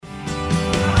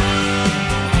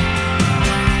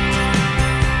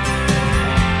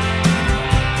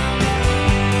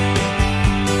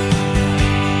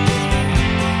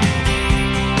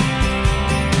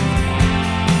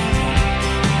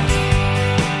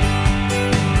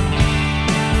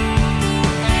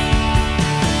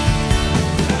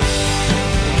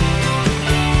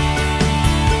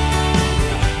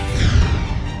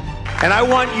And I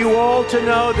want you all to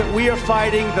know that we are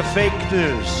fighting the fake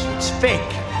news. It's fake,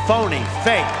 phony,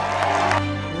 fake.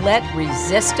 Let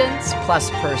resistance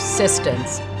plus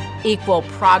persistence equal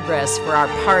progress for our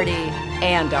party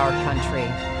and our country.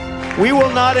 We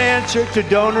will not answer to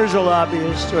donors or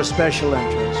lobbyists or special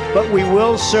interests, but we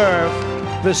will serve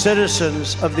the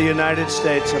citizens of the United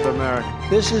States of America.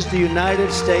 This is the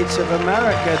United States of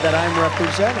America that I'm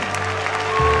representing.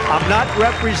 I'm not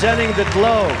representing the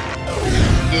globe.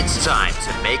 It's time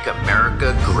to make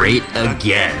America great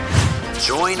again.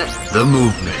 Join the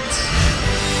movement.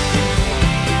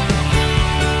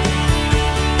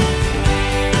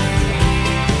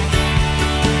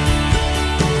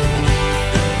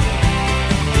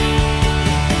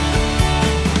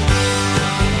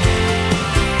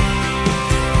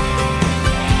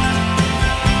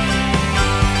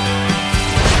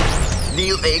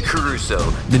 Neil A.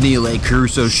 Carousso, the Neil A.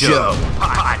 Carousso Show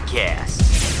podcast.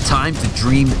 Time to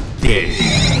dream big.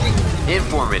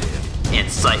 Informative,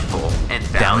 insightful, and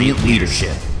valiant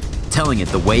leadership. Telling it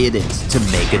the way it is to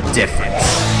make a difference.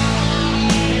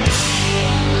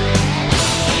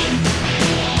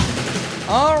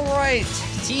 All right,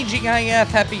 TGIF,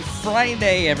 happy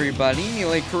Friday, everybody.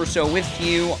 Neil A. Carousso with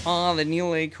you on the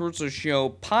Neil A. Carousso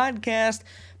Show podcast.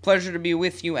 Pleasure to be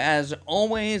with you as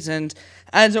always, and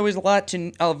as always, a lot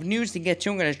of news to get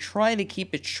to. I'm going to try to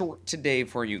keep it short today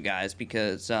for you guys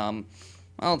because, well,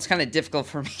 it's kind of difficult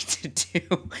for me to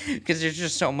do because there's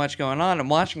just so much going on in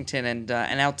Washington and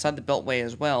outside the Beltway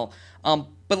as well.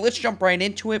 But let's jump right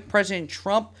into it. President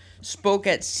Trump spoke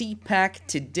at CPAC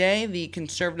today, the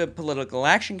Conservative Political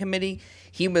Action Committee.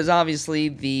 He was obviously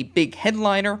the big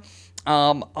headliner.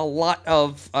 A lot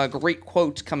of great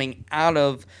quotes coming out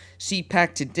of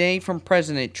CPAC today from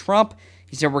President Trump.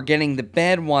 He said we're getting the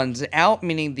bad ones out,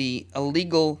 meaning the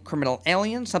illegal criminal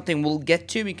aliens, something we'll get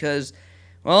to because,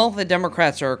 well, the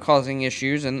Democrats are causing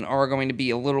issues and are going to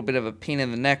be a little bit of a pain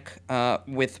in the neck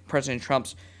with President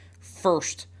Trump's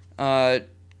first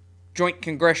joint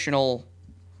congressional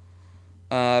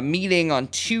meeting on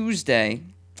Tuesday.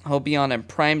 He'll be on in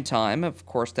prime time. Of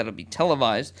course, that'll be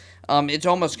televised. It's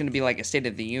almost going to be like a State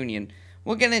of the Union.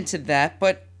 We'll get into that,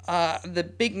 but the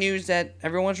big news that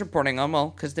everyone's reporting on, well,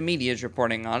 because the media is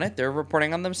reporting on it, they're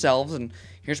reporting on themselves, and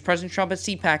here's President Trump at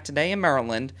CPAC today in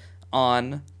Maryland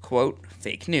on, quote,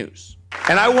 fake news.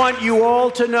 And I want you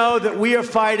all to know that we are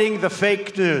fighting the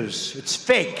fake news. It's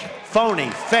fake, phony,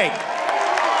 fake.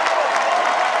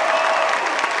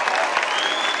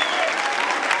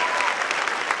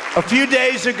 A few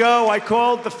days ago, I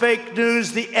called the fake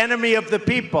news the enemy of the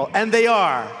people, and they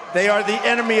are. They are the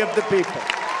enemy of the people.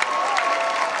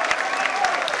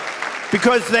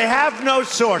 Because they have no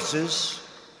sources,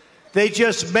 they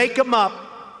just make them up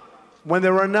when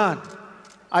there are none.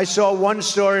 I saw one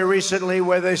story recently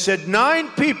where they said 9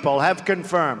 people have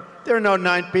confirmed. There are no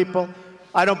 9 people.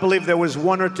 I don't believe there was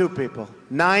 1 or 2 people.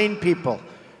 9 people.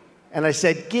 And I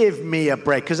said, give me a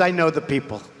break, because I know the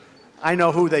people. I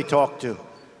know who they talk to.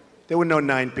 There were no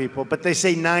 9 people, but they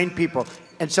say 9 people.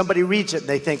 And somebody reads it, and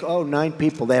they think, oh, 9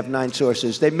 people, they have 9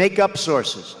 sources. They make up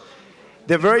sources.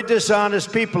 They're very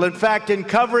dishonest people. In fact, in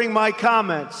covering my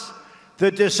comments, the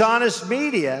dishonest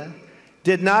media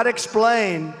did not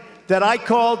explain that I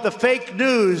called the fake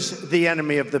news the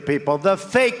enemy of the people, the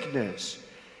fake news.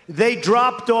 They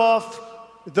dropped off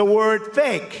the word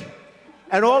fake.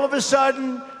 And all of a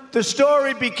sudden, the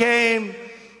story became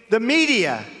the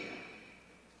media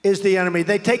is the enemy.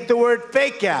 They take the word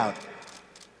fake out.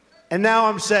 And now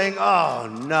I'm saying, oh,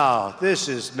 no, this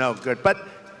is no good. But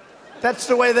that's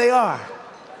the way they are.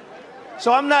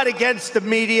 So I'm not against the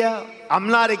media. I'm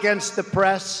not against the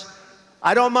press.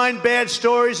 I don't mind bad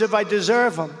stories if I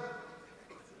deserve them.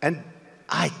 And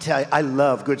I tell you, I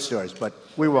love good stories, but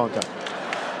we won't go.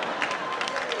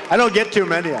 I don't get too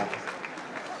many of them.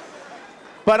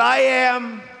 But I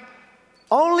am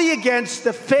only against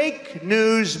the fake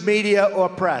news media or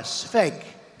press. Fake.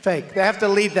 They have to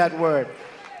leave that word.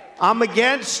 I'm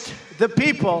against the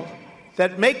people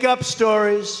that make up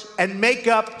stories and make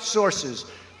up sources.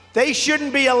 They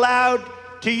shouldn't be allowed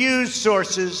to use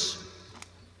sources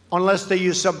unless they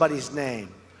use somebody's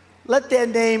name. Let their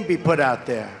name be put out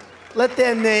there. Let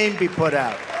their name be put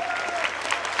out.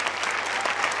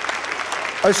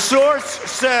 A source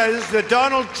says that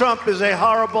Donald Trump is a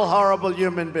horrible, horrible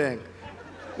human being.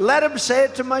 Let him say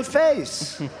it to my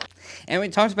face. And we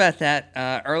talked about that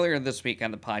earlier this week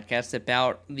on the podcast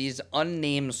about these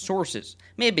unnamed sources.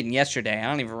 May have been yesterday. I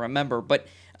don't even remember. But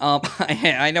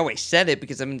I know I said it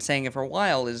because I've been saying it for a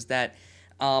while, is that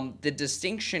the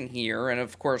distinction here, and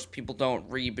of course people don't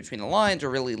read between the lines or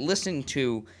really listen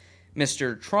to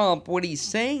Mr. Trump, what he's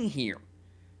saying here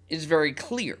is very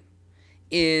clear.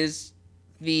 is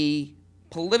the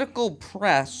political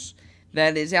press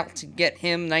that is out to get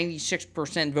him.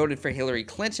 96% voted for Hillary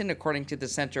Clinton, according to the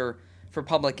Center for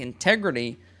Public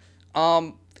Integrity.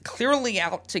 Clearly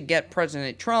out to get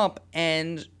President Trump,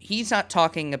 and he's not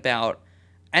talking about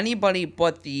anybody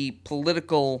but the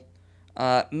political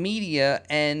media,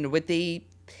 and with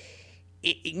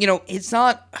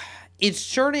it's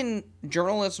certain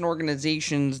journalists and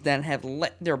organizations that have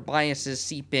let their biases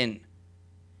seep in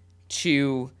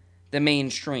to the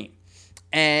mainstream.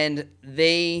 And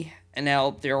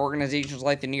now there are organizations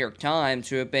like the New York Times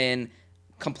who have been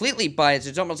completely biased.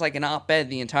 It's almost like an op-ed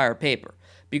the entire paper.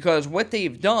 Because what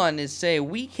they've done is say,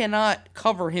 we cannot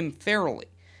cover him fairly.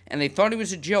 And they thought he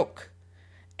was a joke.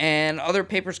 And other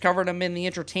papers covered him in the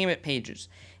entertainment pages.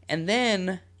 And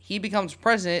then he becomes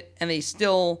president, and they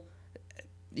still,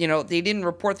 they didn't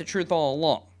report the truth all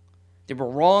along. They were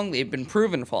wrong. They've been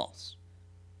proven false.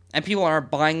 And people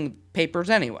aren't buying papers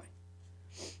anyway.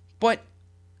 But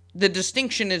the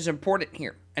distinction is important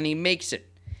here, and he makes it.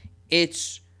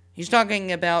 He's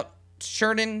talking about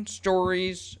certain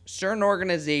stories, certain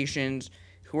organizations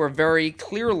who are very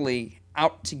clearly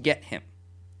out to get him.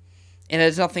 It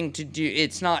has nothing to do,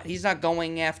 he's not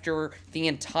going after the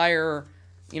entire,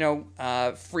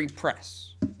 free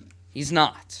press. He's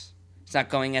not. He's not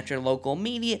going after local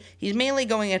media. He's mainly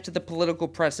going after the political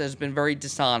press that has been very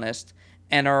dishonest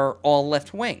and are all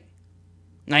left-wing.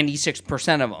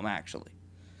 96% of them, actually.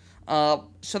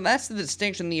 So that's the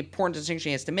distinction, the important distinction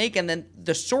he has to make, and then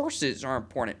the sources are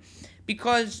important.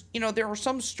 Because, there are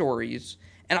some stories,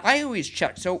 and I always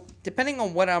check. So, depending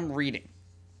on what I'm reading,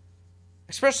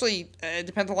 especially, it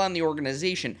depends a lot on the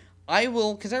organization,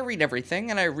 because I read everything,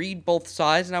 and I read both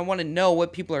sides, and I want to know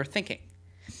what people are thinking.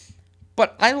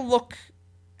 But I look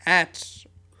at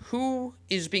who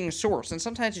is being sourced, and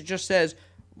sometimes it just says,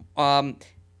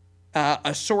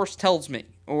 a source tells me,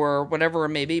 or whatever it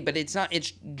may be, but it's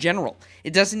general.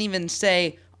 It doesn't even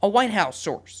say a White House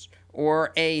source,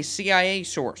 or a CIA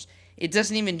source. It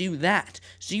doesn't even do that.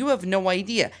 So you have no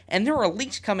idea. And there are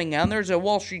leaks coming out. There's a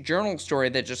Wall Street Journal story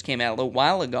that just came out a little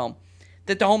while ago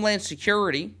that the Homeland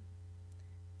Security,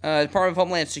 Department of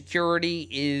Homeland Security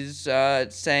is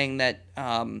saying that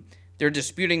they're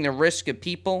disputing the risk of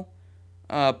people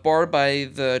barred by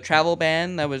the travel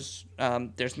ban. That was there's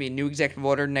going to be a new executive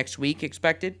order next week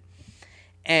expected.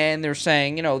 And they're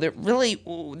saying, there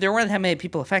weren't that many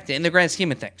people affected in the grand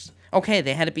scheme of things. Okay,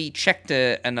 they had to be checked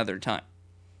another time.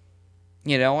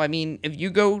 If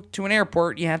you go to an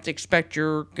airport, you have to expect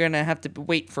you're going to have to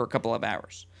wait for a couple of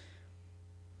hours.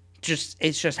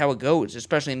 It's just how it goes,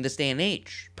 especially in this day and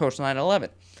age, post 9/11.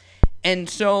 And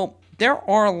so there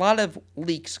are a lot of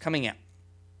leaks coming out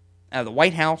of the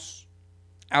White House,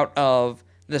 out of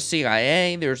the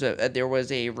CIA. There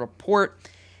was a report,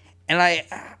 and I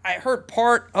heard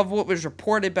part of what was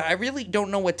reported, but I really don't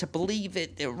know what to believe.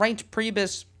 Reince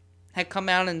Priebus had come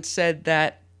out and said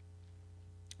that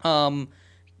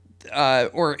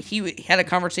or he had a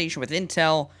conversation with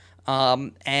Intel,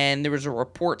 and there was a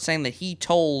report saying that he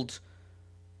told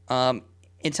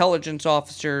intelligence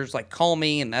officers like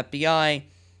Comey and the FBI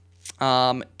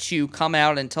to come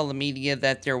out and tell the media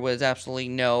that there was absolutely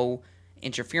no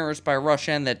interference by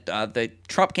Russia, and that the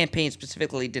Trump campaign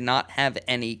specifically did not have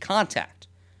any contact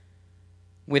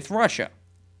with Russia.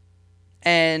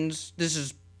 And this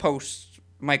is post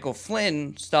Michael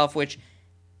Flynn stuff, which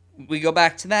we go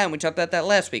back to that, and we talked about that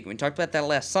last week. We talked about that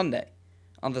last Sunday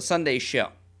on the Sunday show,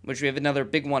 which we have another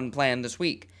big one planned this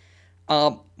week.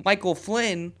 Michael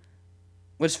Flynn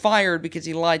was fired because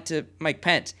he lied to Mike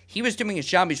Pence. He was doing his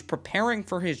job. He was preparing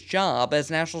for his job as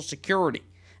national security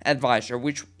advisor,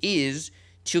 which is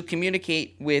to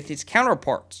communicate with his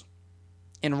counterparts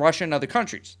in Russia and other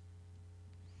countries.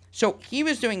 So he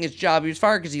was doing his job. He was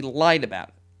fired because he lied about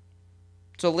it.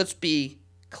 So let's be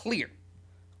clear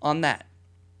on that.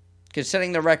 Because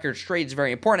setting the record straight is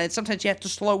very important. And sometimes you have to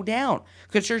slow down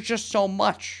because there's just so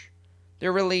much.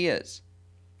 There really is.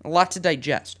 A lot to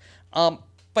digest.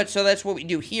 But so that's what we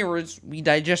do here is we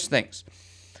digest things.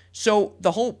 So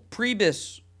the whole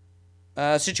Priebus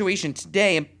situation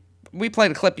today, and we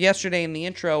played a clip yesterday in the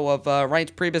intro of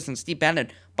Reince Priebus and Steve Bannon.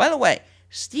 By the way,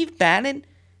 Steve Bannon,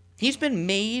 he's been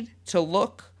made to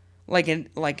look like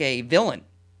a villain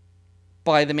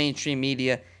by the mainstream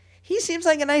media. He seems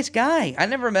like a nice guy. I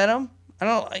never met him. I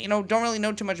don't really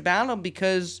know too much about him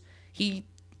because he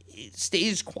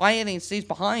stays quiet and stays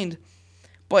behind.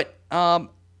 But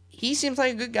he seems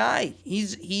like a good guy. He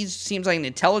seems like an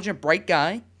intelligent, bright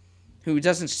guy who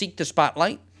doesn't seek the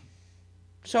spotlight.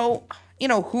 So,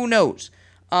 who knows?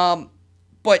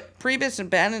 But Priebus and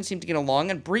Bannon seem to get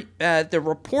along, and the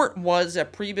report was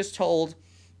that Priebus told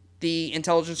the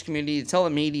intelligence community to tell the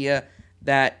media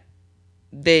that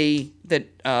the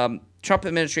Trump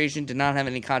administration did not have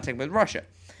any contact with Russia.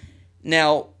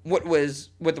 Now, what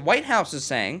the White House is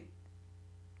saying,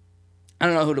 I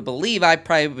don't know who to believe. I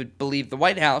probably would believe the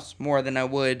White House more than I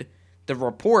would the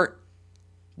report,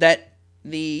 that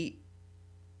the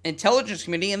intelligence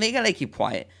community, and they got to keep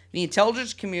quiet, the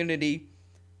intelligence community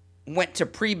went to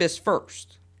Priebus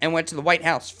first and went to the White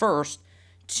House first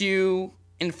to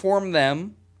inform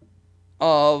them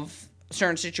of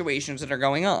certain situations that are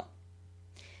going on.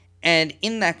 And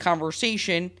in that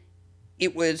conversation, they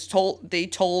told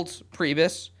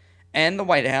Priebus and the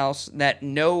White House that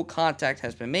no contact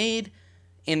has been made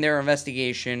in their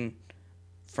investigation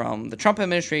from the Trump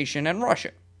administration and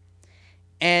Russia.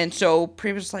 And so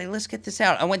Priebus was like, let's get this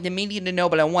out. I want the media to know,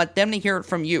 but I want them to hear it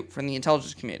from you, from the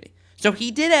intelligence community. So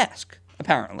he did ask,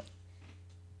 apparently.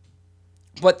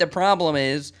 But the problem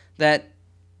is that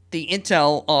the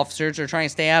intel officers are trying to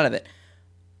stay out of it,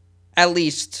 at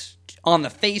least on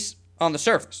the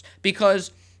surface.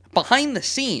 Because behind the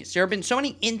scenes, there have been so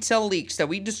many intel leaks that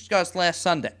we discussed last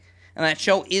Sunday. And that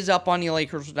show is up on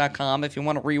LaCarousso.com if you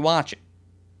want to rewatch it.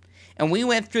 And we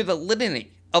went through the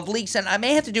litany of leaks, and I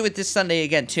may have to do it this Sunday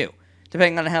again, too,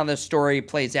 depending on how this story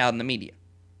plays out in the media.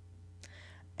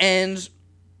 And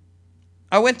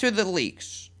I went through the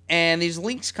leaks, and these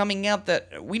leaks coming out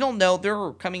that we don't know,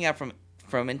 they're coming out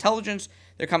from intelligence,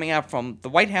 they're coming out from the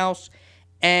White House,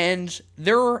 and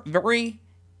they're very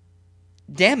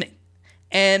damning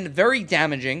and very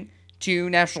damaging to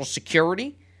national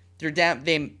security.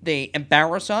 They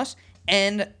embarrass us,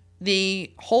 and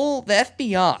the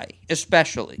FBI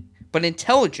especially, but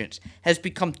intelligence has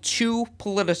become too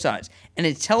politicized, and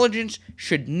intelligence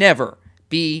should never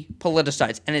be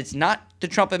politicized, and it's not the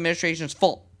Trump administration's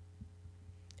fault.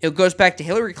 It goes back to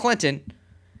Hillary Clinton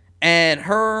and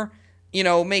her,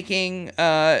 making,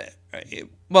 it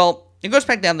goes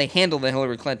back down, they handled the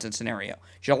Hillary Clinton scenario.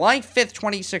 July 5th,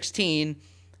 2016,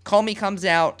 Comey comes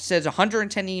out, says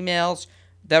 110 emails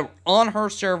that on her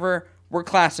server were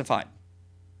classified,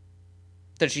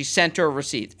 that she sent or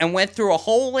received, and went through a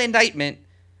whole indictment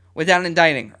without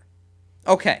indicting her.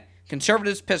 Okay,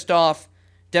 conservatives pissed off,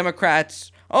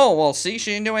 Democrats, see,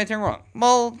 she didn't do anything wrong.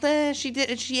 Well, she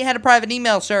did. She had a private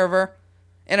email server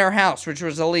in her house, which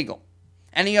was illegal.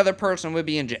 Any other person would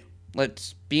be in jail.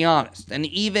 Let's be honest. And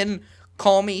even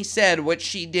Comey said what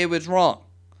she did was wrong.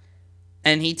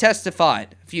 And he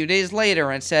testified a few days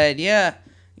later and said,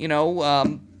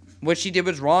 what she did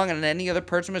was wrong, and any other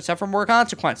person would suffer more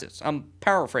consequences. I'm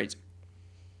paraphrasing.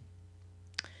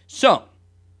 So,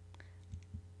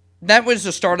 that was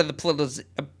the start of the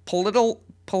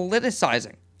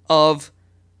politicizing of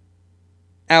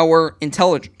our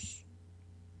intelligence.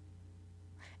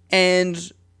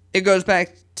 And it goes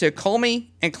back to Comey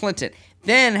and Clinton.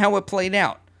 Then, how it played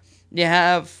out. You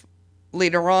have,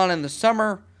 later on in the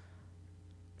summer,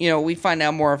 we find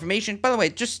out more information. By the way,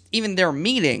 just even their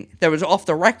meeting that was off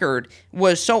the record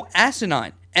was so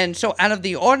asinine and so out of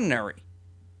the ordinary.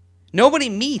 Nobody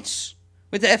meets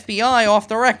with the FBI off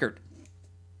the record.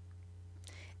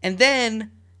 And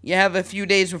then you have a few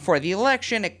days before the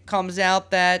election, it comes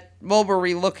out that, we're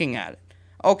relooking at it.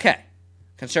 Okay,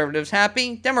 conservatives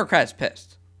happy, Democrats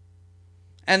pissed.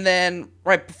 And then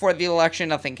right before the election,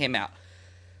 nothing came out.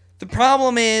 The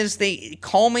problem is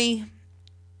Comey,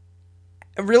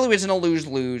 it really was in a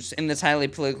lose-lose in this highly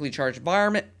politically charged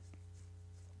environment.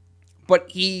 But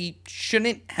he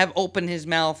shouldn't have opened his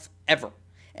mouth ever.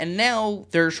 And now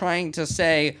they're trying to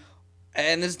say,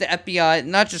 and this is the FBI,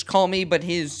 not just Comey, but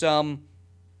his the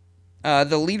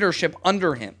leadership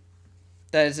under him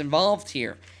that is involved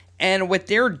here. And what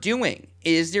they're doing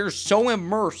is they're so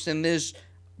immersed in this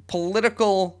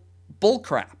political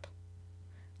bullcrap.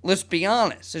 Let's be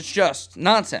honest. It's just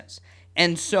nonsense.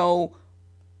 And so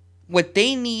what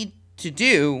they need to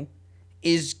do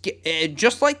is,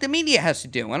 just like the media has to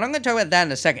do, and I'm going to talk about that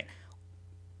in a second,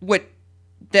 what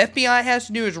the FBI has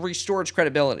to do is restore its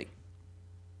credibility.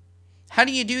 How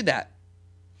do you do that?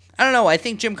 I don't know. I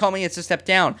think Jim Comey has to step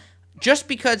down. Just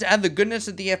because out of the goodness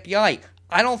of the FBI,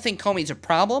 I don't think Comey's a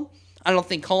problem. I don't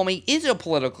think Comey is a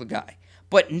political guy.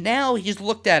 But now he's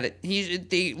looked at it.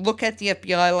 They look at the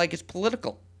FBI like it's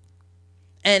political.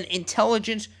 And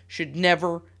intelligence should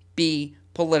never be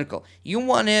political. You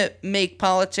want to make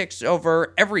politics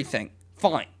over everything,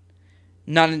 fine.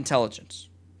 Not intelligence.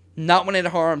 Not when it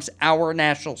harms our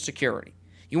national security.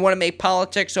 You want to make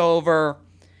politics over,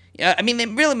 they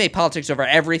really make politics over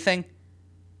everything.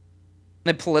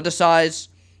 They politicize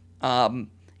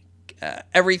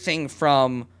everything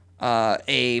from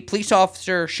a police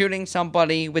officer shooting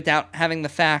somebody without having the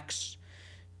facts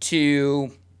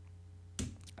to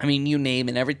I mean, you name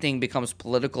it, everything becomes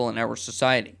political in our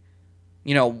society.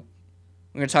 You know,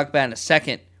 we're going to talk about in a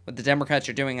second what the Democrats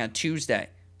are doing on Tuesday.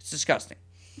 It's disgusting.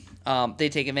 They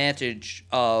take advantage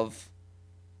of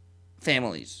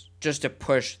families just to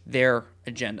push their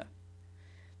agenda.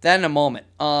 That in a moment.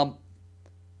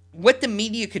 What the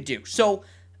media could do. So,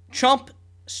 Trump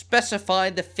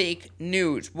specified the fake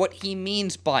news, what he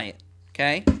means by it,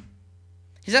 okay?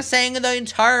 He's not saying the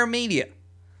entire media.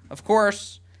 Of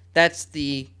course, that is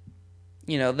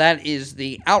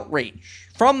the outrage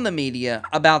from the media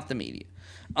about the media.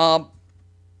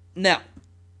 Now,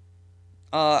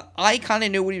 I kind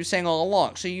of knew what he was saying all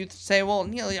along. So you say, well,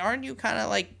 Neil, aren't you kind of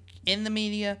like in the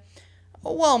media?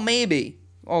 Well, maybe.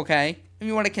 Okay. If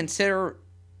you want to consider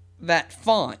that,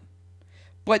 fine.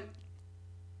 But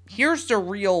here's the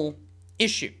real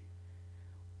issue.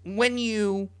 When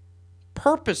you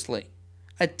purposely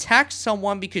attack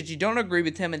someone because you don't agree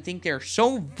with them and think they're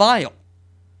so vile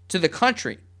to the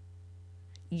country,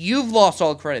 you've lost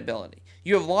all credibility.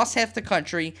 You have lost half the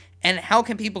country, and how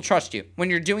can people trust you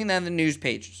when you're doing that in the news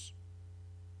pages?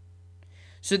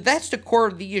 So that's the core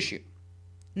of the issue.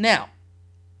 Now,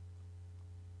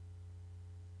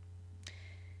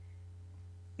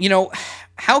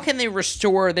 how can they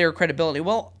restore their credibility?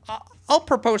 Well, I'll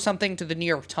propose something to the New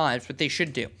York Times, what they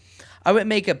should do. I would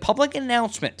make a public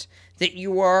announcement that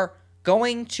you are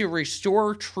going to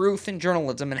restore truth in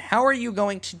journalism. And how are you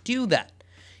going to do that?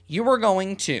 You are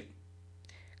going to,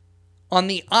 on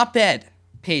the op-ed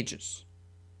pages,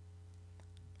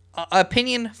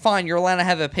 opinion, fine, you're allowed to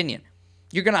have opinion.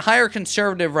 You're going to hire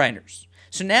conservative writers.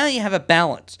 So now you have a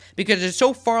balance. Because it's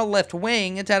so far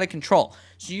left-wing, it's out of control.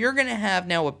 So you're going to have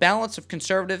now a balance of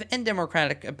conservative and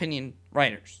Democratic opinion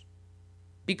writers.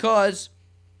 Because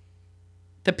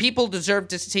the people deserve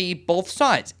to see both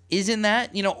sides. Isn't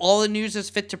that, all the news is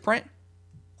fit to print?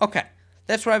 Okay,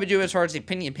 that's what I would do as far as the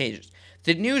opinion pages.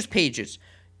 The news pages,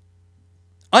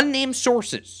 unnamed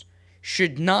sources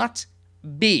should not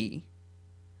be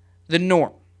the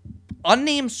norm.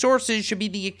 Unnamed sources should be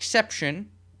the exception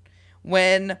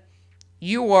when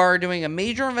you are doing a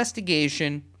major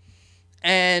investigation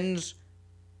and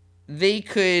they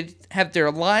could have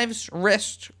their lives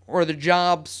risked or their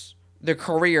jobs, their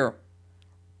career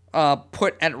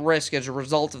put at risk as a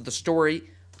result of the story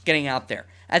getting out there.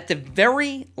 At the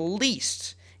very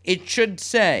least, it should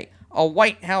say a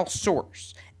White House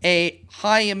source, a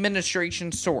high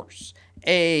administration source,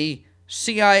 a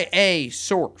CIA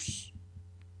source.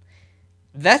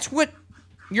 That's what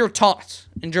you're taught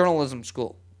in journalism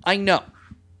school. I know.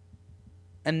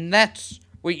 And that's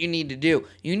what you need to do.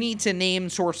 You need to name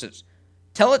sources.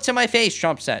 Tell it to my face,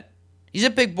 Trump said. He's a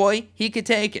big boy. He could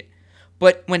take it.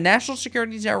 But when national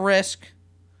security is at risk,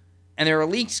 and there are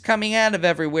leaks coming out of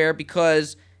everywhere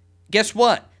because, guess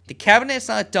what? The cabinet's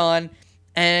not done,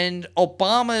 and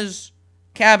Obama's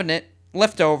cabinet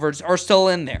leftovers are still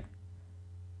in there.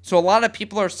 So a lot of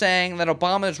people are saying that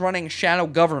Obama is running shadow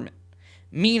government,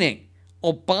 meaning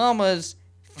Obama's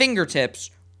fingertips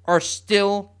are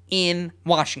still in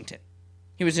Washington.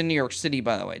 He was in New York City,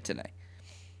 by the way, today.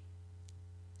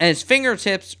 And his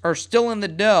fingertips are still in the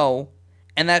dough,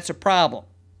 and that's a problem.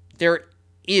 There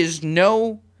is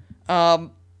no, the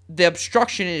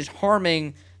obstruction is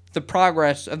harming the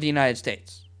progress of the United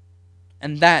States.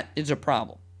 And that is a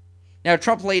problem. Now,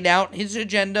 Trump laid out his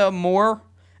agenda more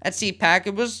at CPAC.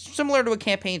 It was similar to a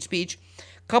campaign speech.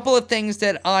 A couple of things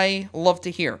that I love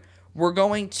to hear. We're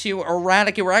going to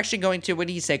eradicate, we're actually going to, what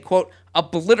he said, quote,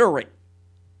 obliterate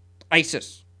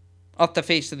ISIS off the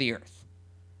face of the earth.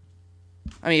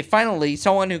 I mean, finally,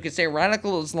 someone who could say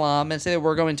radical Islam and say that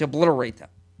we're going to obliterate them.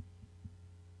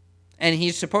 And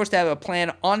he's supposed to have a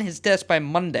plan on his desk by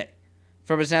Monday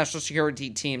from his national security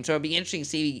team. So it'd be interesting to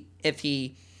see if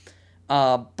he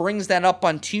brings that up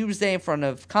on Tuesday in front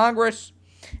of Congress.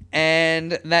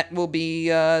 And that will be,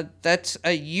 that's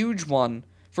a huge one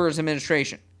for his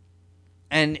administration.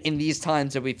 And in these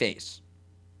times that we face.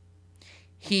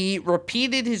 He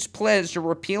repeated his pledge to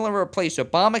repeal and replace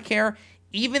Obamacare,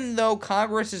 even though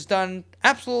Congress has done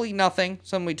absolutely nothing,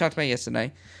 something we talked about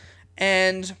yesterday.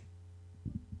 And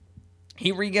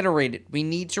he reiterated, we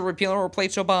need to repeal and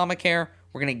replace Obamacare.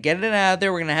 We're going to get it out of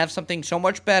there. We're going to have something so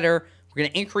much better. We're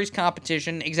going to increase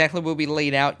competition, exactly what we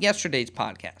laid out yesterday's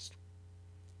podcast.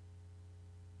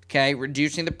 Okay,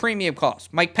 reducing the premium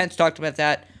cost. Mike Pence talked about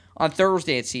that on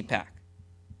Thursday at CPAC.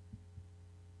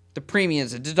 The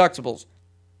premiums, the deductibles,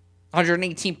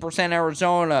 118%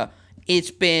 Arizona.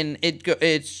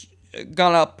 It's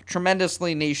gone up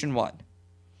tremendously nationwide.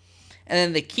 And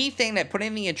then the key thing that put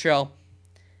in the intro,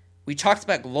 we talked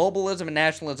about globalism and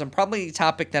nationalism, probably a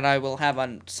topic that I will have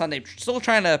on Sunday. Still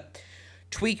trying to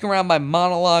tweak around my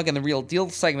monologue and the Real Deal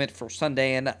segment for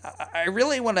Sunday, and I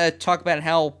really want to talk about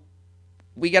how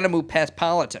we got to move past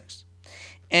politics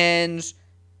and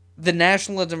the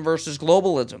nationalism versus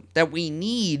globalism, that we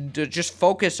need to just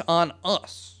focus on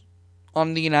us,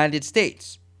 on the United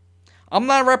States. I'm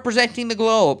not representing the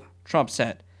globe, Trump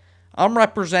said. I'm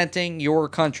representing your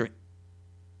country.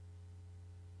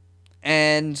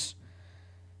 And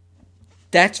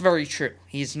that's very true.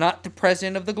 He's not the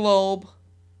president of the globe.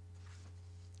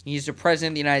 He's the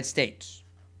president of the United States.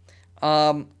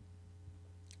 By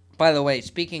the way,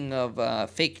 speaking of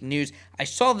fake news, I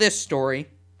saw this story.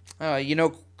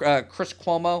 Chris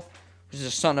Cuomo, who's the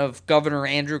son of Governor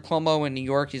Andrew Cuomo in New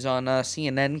York. He's on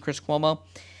CNN, Chris Cuomo.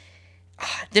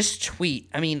 This tweet,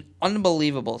 I mean,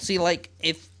 unbelievable. See, like,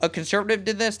 if a conservative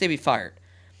did this, they'd be fired.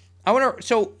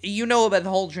 So, you know about the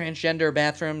whole transgender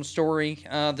bathroom story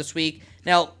this week.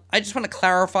 Now, I just want to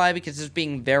clarify, because it's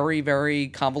being very, very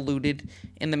convoluted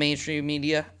in the mainstream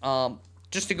media,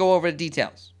 just to go over the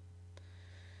details.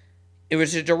 It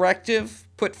was a directive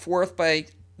put forth by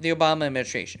the Obama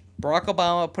administration. Barack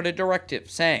Obama put a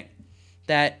directive saying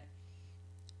that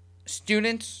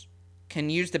students can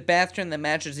use the bathroom that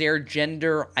matches their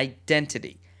gender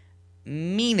identity.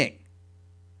 Meaning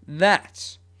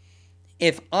that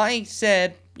if I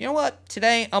said, you know what,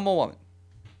 today I'm a woman,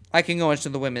 I can go into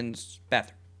the women's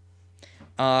bathroom.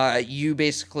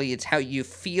 It's how you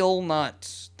feel,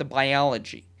 not the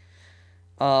biology.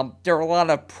 There are a lot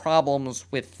of problems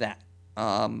with that.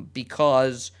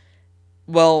 Because,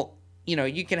 well,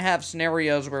 you can have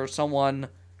scenarios where someone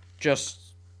just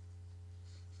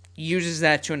uses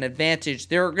that to an advantage.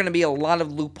 There are going to be a lot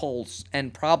of loopholes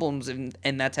and problems in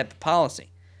that type of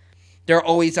policy. There are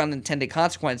always unintended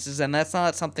consequences, and that's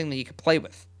not something that you can play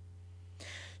with.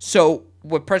 So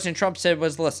what President Trump said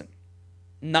was, listen,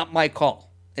 not my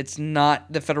call. It's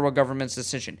not the federal government's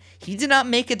decision. He did not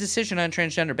make a decision on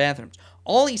transgender bathrooms.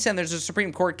 All he said, there's a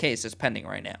Supreme Court case that's pending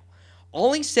right now.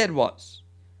 All he said was,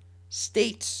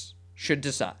 states should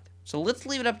decide. So let's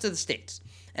leave it up to the states.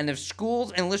 And if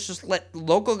schools, and let's just let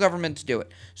local governments do it.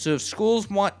 So if schools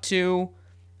want to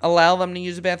allow them to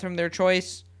use a bathroom of their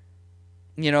choice,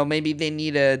 maybe they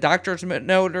need a doctor's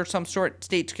note or some sort,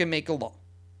 states can make a law.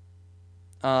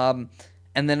 And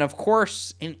then, of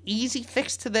course, an easy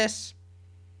fix to this,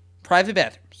 private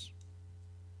bathrooms.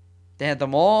 They had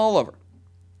them all over.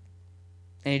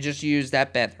 And you just use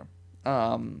that bathroom.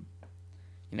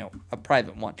 A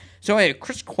private one. So anyway,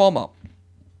 Chris Cuomo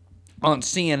on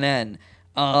CNN,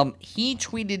 he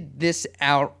tweeted this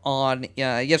out on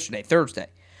yesterday, Thursday.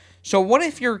 So what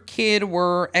if your kid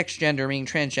were X-gender, meaning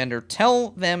transgender? Tell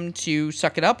them to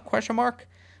suck it up, ?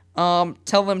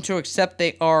 Tell them to accept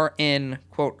they are in,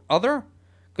 quote, other?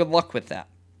 Good luck with that.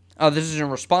 This is in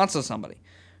response to somebody.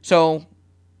 So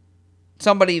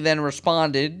somebody then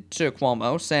responded to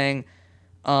Cuomo saying,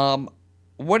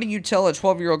 what do you tell a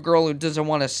 12-year-old girl who doesn't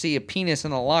want to see a penis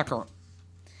in the locker room?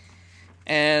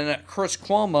 And Chris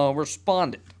Cuomo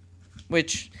responded,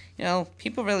 which,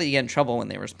 people really get in trouble when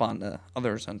they respond to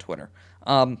others on Twitter.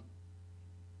 I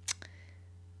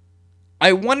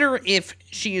wonder if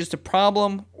she is the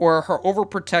problem or her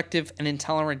overprotective and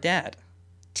intolerant dad.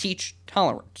 Teach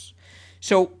tolerance.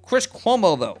 So Chris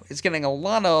Cuomo, though, is getting a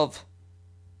lot of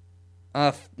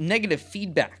negative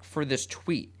feedback for this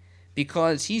tweet,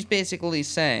 because he's basically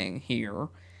saying here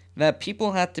that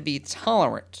people have to be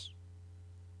tolerant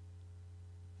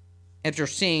after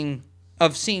seeing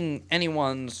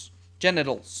anyone's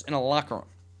genitals in a locker room.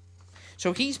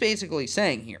 So he's basically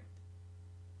saying here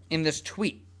in this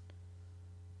tweet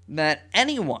that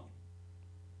anyone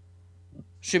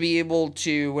should be able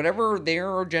to, whatever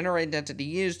their gender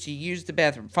identity is, to use the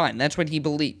bathroom. Fine, that's what he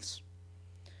believes.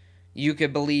 You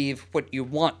could believe what you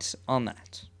want on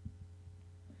that.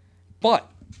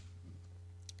 But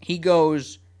he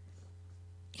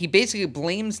basically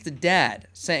blames the dad,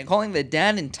 calling the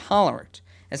dad intolerant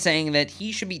and saying that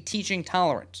he should be teaching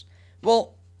tolerance.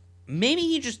 Well, maybe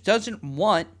he just doesn't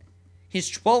want his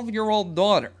 12-year-old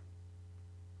daughter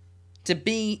to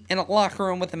be in a locker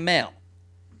room with a male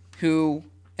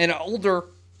an older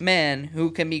man who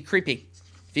can be creepy.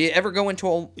 If you ever go into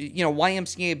a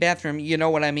YMCA bathroom, you know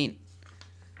what I mean.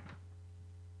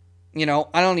 I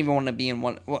don't even want to be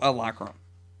in a locker room,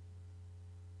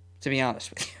 to be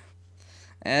honest with you.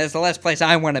 It's the last place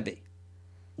I want to be.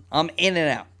 I'm in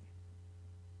and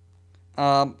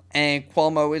out. And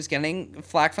Cuomo is getting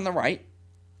flack from the right,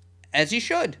 as he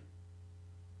should.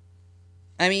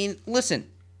 I mean, listen.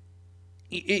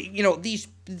 These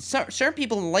certain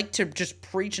people like to just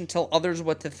preach and tell others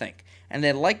what to think. And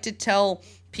they like to tell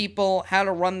people how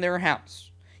to run their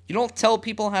house. You don't tell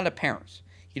people how to parent.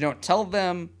 You don't tell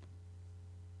them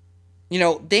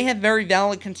they have very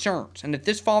valid concerns. And if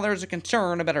this father has a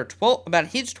concern about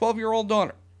his 12-year-old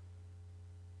daughter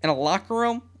in a locker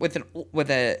room with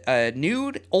a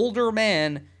nude older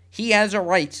man, he has a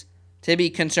right to be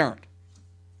concerned.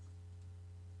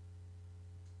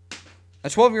 A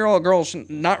 12-year-old girl should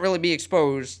not really be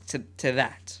exposed to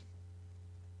that.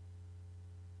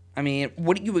 I mean,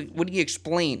 what do you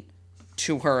explain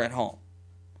to her at home?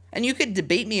 And you could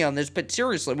debate me on this, but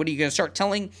seriously, what are you going to start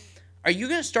telling? Are you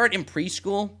going to start in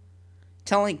preschool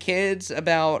telling kids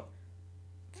about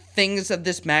things of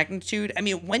this magnitude? I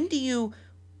mean, when do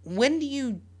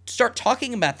you start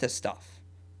talking about this stuff?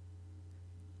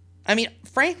 I mean,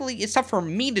 frankly, it's tough for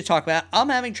me to talk about. I'm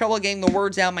having trouble getting the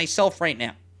words out myself right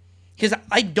now because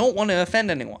I don't want to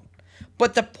offend anyone.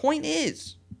 But the point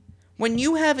is, when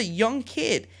you have a young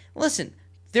kid, listen,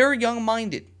 they're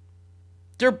young-minded.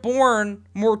 They're born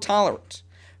more tolerant.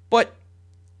 But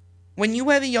when you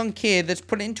have a young kid that's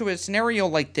put into a scenario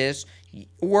like this,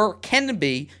 or can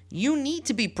be, you need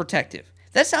to be protective.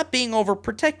 That's not being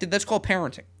overprotected. That's called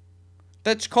parenting.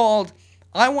 That's called,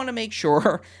 I want to make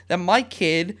sure that my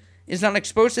kid is not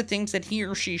exposed to things that he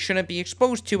or she shouldn't be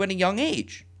exposed to at a young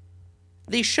age.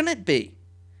 They shouldn't be.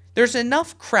 There's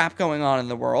enough crap going on in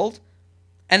the world,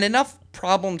 and enough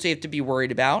problems they have to be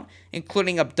worried about,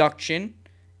 including abduction,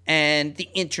 and the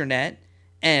internet,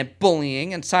 and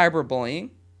bullying, and cyberbullying,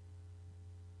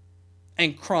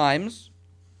 and crimes,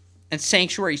 and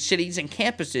sanctuary cities and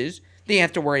campuses they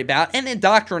have to worry about, and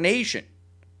indoctrination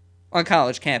on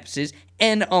college campuses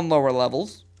and on lower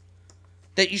levels,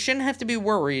 that you shouldn't have to be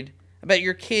worried about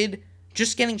your kid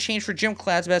just getting changed for gym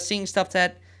class, about seeing stuff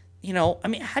that, I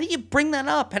mean, how do you bring that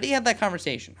up? How do you have that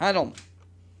conversation? I don't know.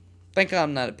 Thank God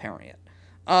I'm not a parent yet.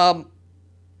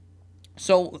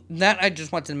 So that I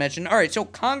just wanted to mention. All right, so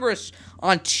Congress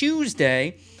on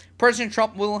Tuesday, President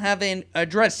Trump will have an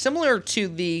address similar to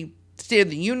the State of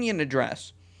the Union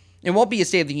address. It won't be a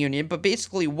State of the Union, but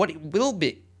basically what it will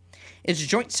be is a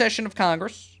joint session of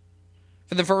Congress.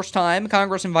 For the first time,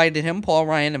 Congress invited him, Paul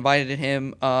Ryan invited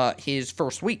him his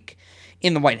first week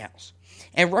in the White House.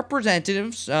 And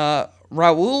Representatives Raul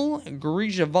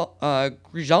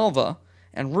Grijalva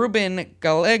and Ruben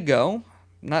Gallego,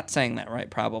 not saying that right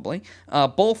probably,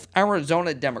 both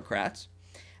Arizona Democrats,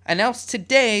 announced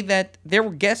today that there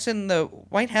were guests in the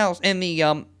White House, in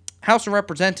the House of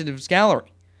Representatives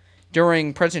gallery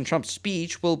during President Trump's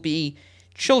speech will be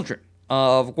children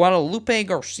of Guadalupe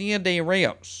Garcia de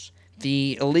Reyes,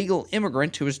 the illegal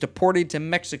immigrant who was deported to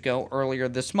Mexico earlier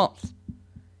this month.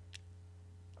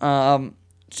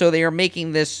 So they are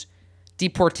making this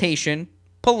deportation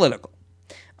political.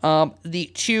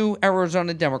 The two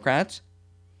Arizona Democrats,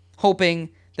 hoping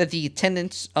that the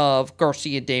attendance of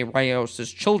Garcia de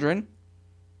Reyes' children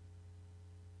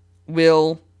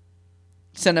will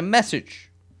send a message.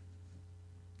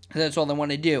 That's all they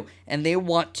want to do. And they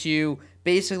want to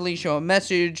basically show a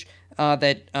message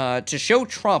that to show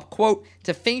Trump, quote,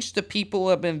 to face the people who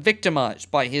have been victimized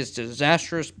by his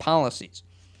disastrous policies.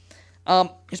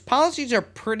 His policies are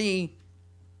pretty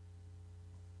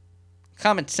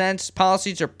common sense.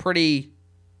 Policies are pretty,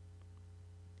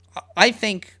 I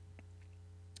think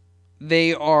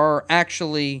they are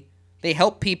actually, they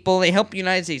help people, they help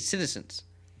United States citizens.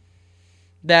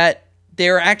 That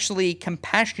they're actually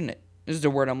compassionate is the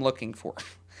word I'm looking for.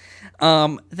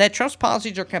 That Trump's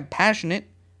policies are compassionate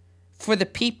for the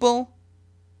people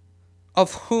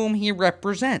of whom he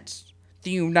represents,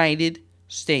 the United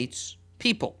States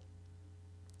people.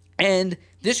 And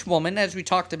this woman, as we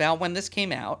talked about when this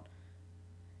came out,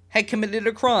 had committed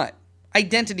a crime,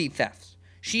 identity theft.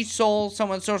 She stole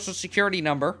someone's social security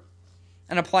number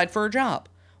and applied for a job.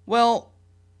 Well,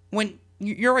 when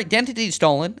your identity is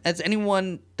stolen, as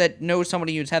anyone that knows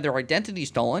somebody who's had their identity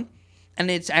stolen,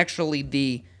 and it's actually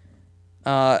the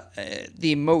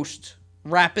most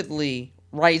rapidly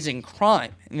rising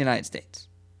crime in the United States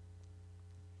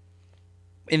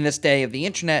in this day of the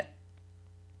internet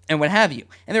and what have you.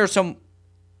 And there are some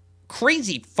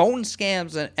crazy phone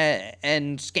scams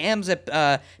and scams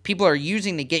that people are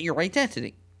using to get your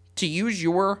identity, to use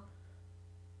your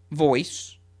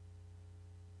voice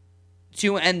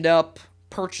to end up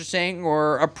purchasing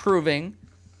or approving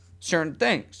certain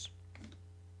things.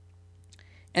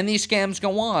 And these scams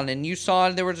go on. And you saw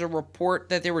there was a report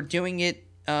that they were doing it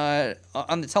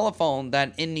on the telephone,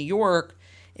 that in New York,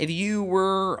 if you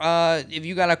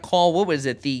got a call, what was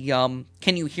it? The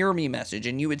can you hear me message,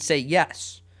 and you would say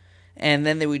yes. And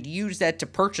then they would use that to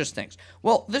purchase things.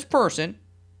 Well, this person,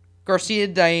 Garcia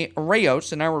de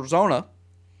Reyes in Arizona,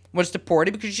 was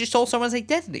deported because she stole someone's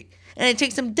identity. And it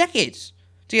takes them decades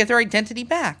to get their identity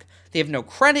back. They have no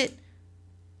credit.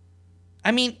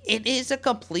 I mean, it is a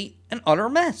complete an utter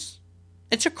mess.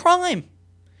 It's a crime.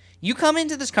 You come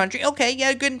into this country, okay, you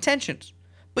had good intentions,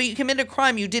 but you committed a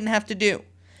crime you didn't have to do.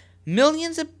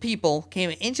 Millions of people came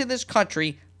into this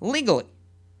country legally.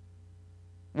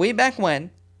 Way back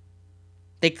when,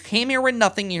 they came here with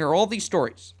nothing. You hear all these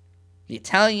stories. The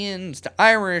Italians, the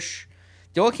Irish,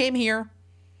 they all came here.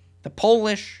 The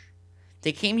Polish,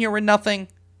 they came here with nothing.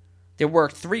 They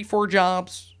worked 3-4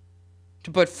 jobs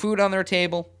to put food on their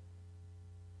table.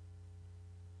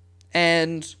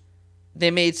 And they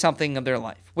made something of their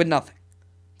life with nothing.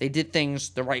 They did things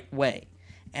the right way.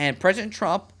 And President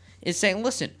Trump is saying,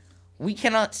 listen, we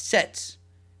cannot set...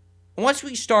 Once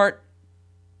we start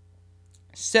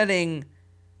setting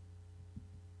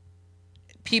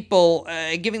people,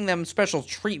 giving them special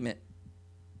treatment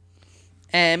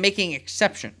and making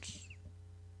exceptions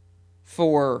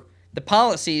for the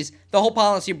policies, the whole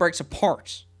policy breaks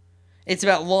apart. It's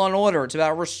about law and order. It's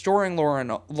about restoring law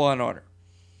and order.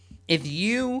 If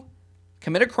you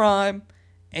commit a crime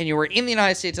and you were in the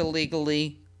United States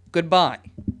illegally, goodbye.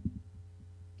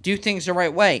 Do things the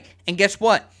right way. And guess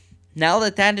what? Now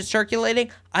that is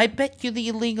circulating, I bet you the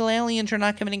illegal aliens are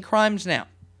not committing crimes now.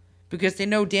 Because they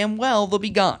know damn well they'll be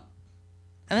gone.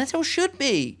 And that's how it should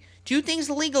be. Do things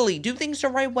legally. Do things the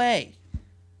right way.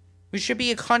 We should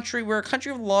be a country, we're a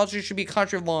country of laws, we should be a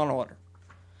country of law and order.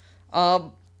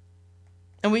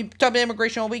 And we talk about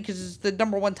immigration all week because it's the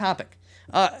number one topic.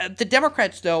 The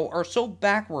Democrats, though, are so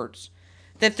backwards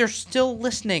that they're still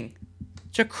listening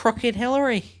to crooked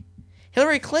Hillary.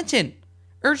 Hillary Clinton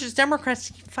urges Democrats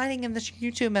to keep fighting in this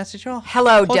YouTube message. Oh,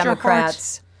 hello,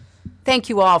 Democrats. Thank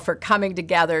you all for coming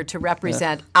together to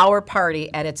represent our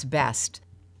party at its best.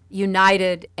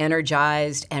 United,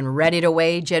 energized, and ready to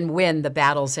wage and win the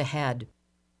battles ahead.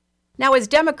 Now, as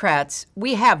Democrats,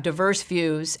 we have diverse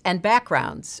views and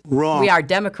backgrounds. Wrong. We are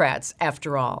Democrats,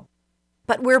 after all.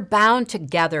 But we're bound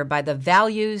together by the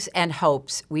values and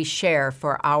hopes we share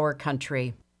for our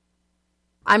country.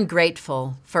 I'm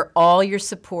grateful for all your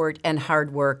support and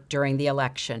hard work during the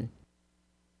election.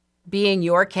 Being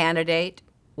your candidate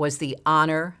was the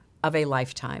honor of a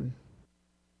lifetime.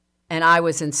 And I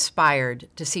was inspired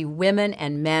to see women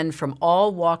and men from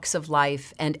all walks of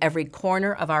life and every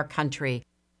corner of our country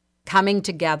coming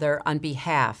together on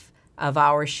behalf of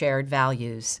our shared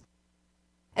values.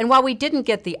 And while we didn't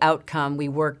get the outcome we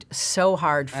worked so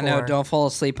hard for, I know, don't fall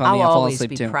asleep on me. I'll fall always asleep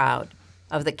be too. proud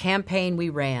of the campaign we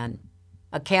ran,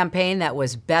 a campaign that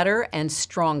was better and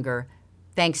stronger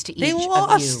thanks to each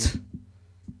of you.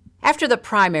 After the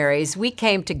primaries, we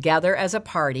came together as a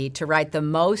party to write the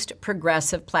most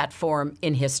progressive platform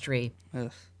in history.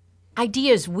 Ugh.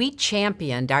 Ideas we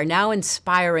championed are now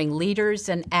inspiring leaders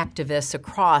and activists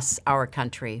across our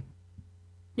country.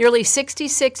 Nearly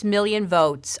 66 million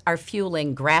votes are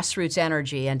fueling grassroots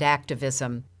energy and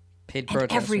activism. Paid and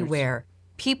protesters. everywhere,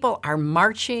 people are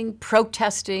marching,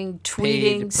 protesting,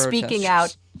 tweeting, speaking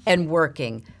out, and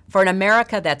working for an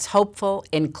America that's hopeful,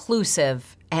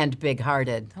 inclusive, and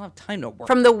big-hearted. I don't have time to work.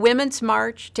 From the Women's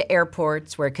March to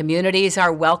airports where communities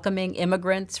are welcoming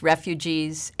immigrants,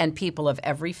 refugees, and people of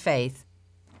every faith,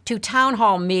 to town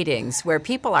hall meetings where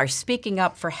people are speaking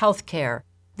up for health care,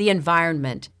 the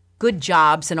environment, good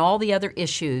jobs, and all the other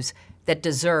issues that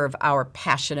deserve our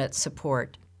passionate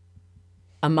support.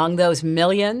 Among those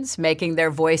millions making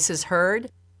their voices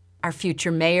heard are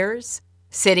future mayors,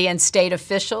 city and state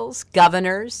officials,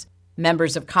 governors,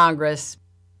 members of Congress,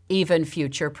 even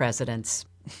future presidents.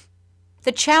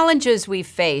 The challenges we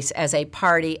face as a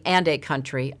party and a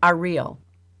country are real.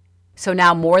 So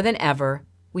now more than ever,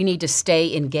 we need to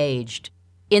stay engaged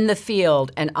in the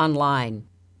field and online,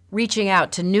 reaching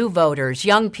out to new voters,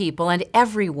 young people, and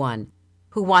everyone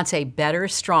who wants a better,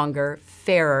 stronger,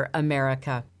 fairer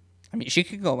America. I mean, she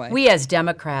could go away. We as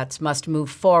Democrats must move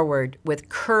forward with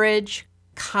courage,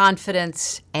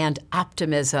 confidence, and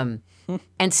optimism,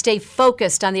 and stay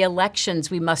focused on the elections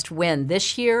we must win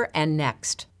this year and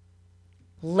next.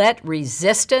 Let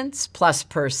resistance plus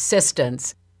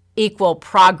persistence equal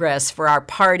progress for our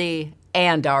party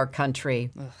and our country.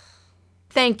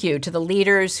 Thank you to the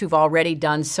leaders who've already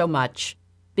done so much,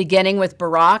 beginning with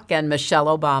Barack and Michelle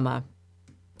Obama.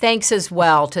 Thanks as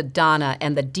well to Donna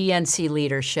and the DNC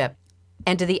leadership,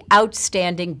 and to the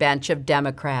outstanding bench of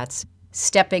Democrats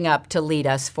stepping up to lead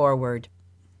us forward.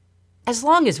 As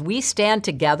long as we stand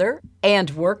together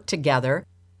and work together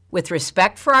with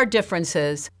respect for our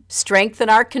differences, strengthen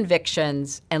our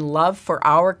convictions, and love for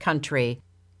our country,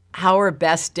 our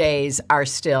best days are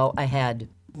still ahead.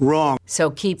 Wrong. So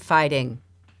keep fighting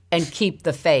and keep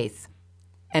the faith.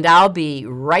 And I'll be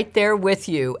right there with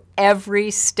you every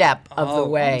step of the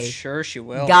way. I'm sure she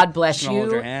will. God bless She's gonna hold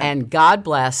you, your hand. and God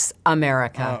bless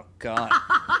America. Oh, God.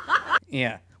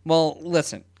 Yeah. Well,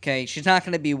 listen, okay, she's not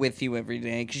going to be with you every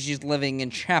day because she's living in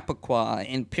Chappaqua,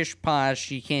 in Pish Posh.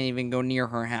 She can't even go near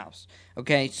her house,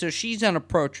 okay? So she's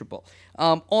unapproachable.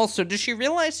 Also, does she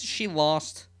realize that she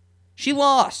lost? She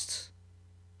lost.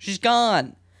 She's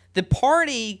gone. The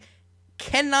party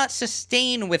cannot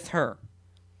sustain with her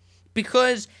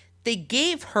because they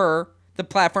gave her the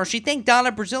platform. She thanked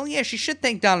Donna Brazile. Yeah, she should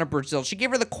thank Donna Brazile. She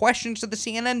gave her the questions to the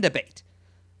CNN debate,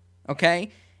 okay?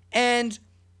 And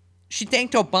she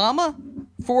thanked Obama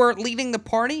for leading the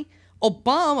party.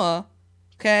 Obama,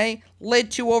 okay,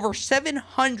 led to over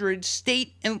 700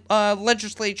 state and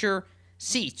legislature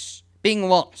seats being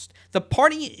lost. The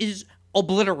party is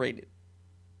obliterated.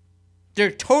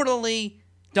 They're totally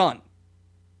done.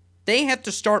 They have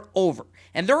to start over.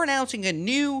 And they're announcing a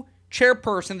new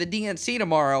chairperson, the DNC,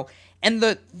 tomorrow. And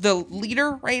the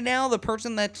leader right now, the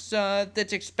person that's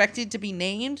expected to be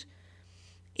named,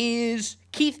 is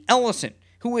Keith Ellison,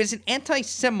 who is an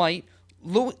anti-Semite,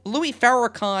 Louis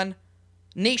Farrakhan,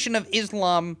 Nation of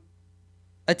Islam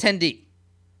attendee.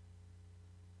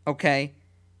 Okay?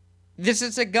 This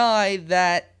is a guy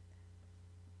that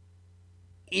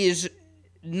is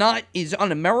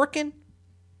un-American.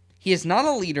 He is not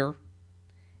a leader.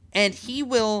 And he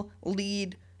will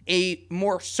lead a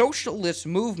more socialist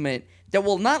movement that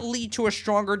will not lead to a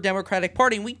stronger Democratic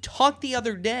Party. And we talked the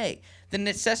other day, the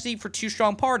necessity for two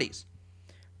strong parties.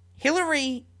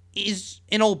 Hillary is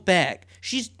an old bag.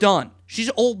 She's done. She's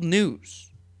old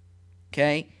news.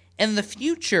 Okay? And the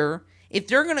future, if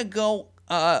they're going to go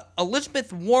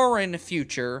Elizabeth Warren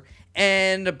future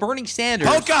and Bernie Sanders,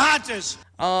 Pocahontas,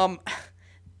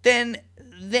 then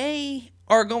they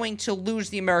are going to lose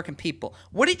the American people.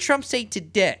 What did Trump say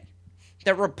today?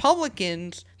 That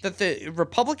the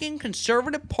Republican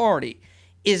Conservative Party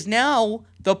is now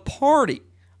the party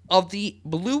of the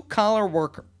blue-collar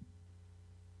worker.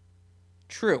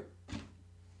 True.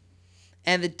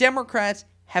 And the Democrats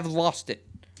have lost it.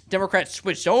 Democrats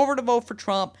switched over to vote for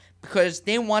Trump because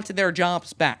they wanted their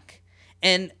jobs back.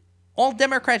 And all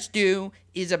Democrats do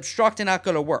is obstruct and not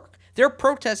go to work. They're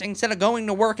protesting instead of going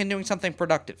to work and doing something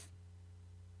productive.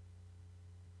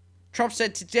 Trump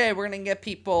said today we're going to get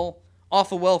people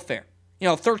off of welfare.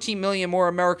 13 million more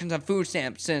Americans on food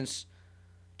stamps since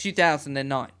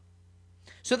 2009.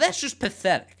 So that's just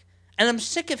pathetic. And I'm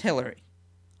sick of Hillary.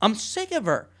 I'm sick of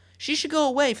her. She should go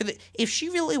away. If she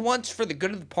really wants for the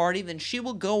good of the party, then she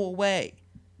will go away.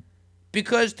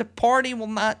 Because the party will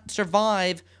not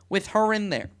survive with her in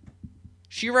there.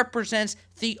 She represents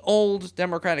the old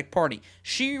Democratic Party.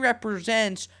 She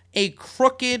represents a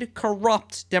crooked,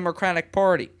 corrupt Democratic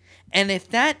Party. And if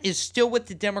that is still what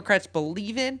the Democrats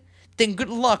believe in, then good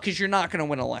luck, because you're not going to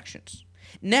win elections.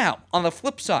 Now, on the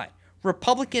flip side,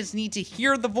 Republicans need to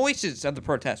hear the voices of the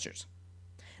protesters.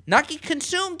 Not get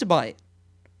consumed by it,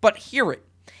 but hear it.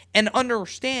 And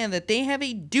understand that they have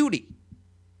a duty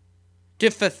to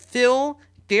fulfill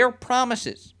their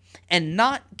promises and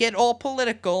not get all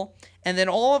political and then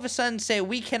all of a sudden say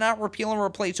we cannot repeal and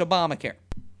replace Obamacare.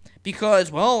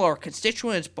 Because, well, our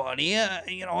constituents, buddy,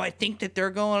 I think that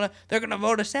they're gonna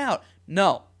vote us out.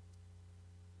 No.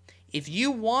 If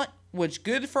you want what's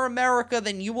good for America,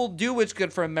 then you will do what's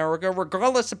good for America,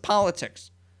 regardless of politics.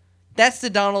 That's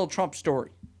the Donald Trump story.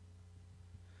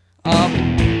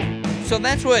 So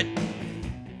that's what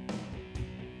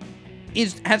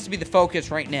has to be the focus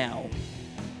right now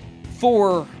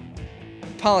for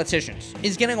politicians,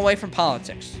 is getting away from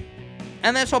politics.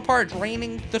 And that's all part of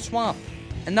draining the swamp.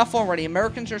 Enough already.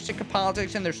 Americans are sick of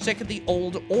politics and they're sick of the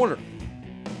old order.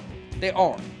 They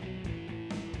are.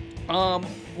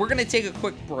 We're going to take a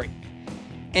quick break.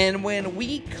 And when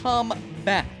we come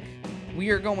back, we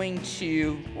are going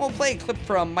to, play a clip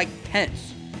from Mike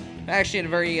Pence. Actually had a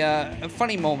very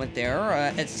funny moment there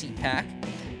at CPAC.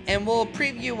 And we'll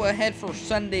preview ahead for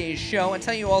Sunday's show and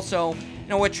tell you also,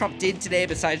 what Trump did today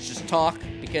besides just talk,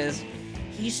 because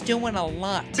he's doing a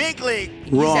lot. Big league.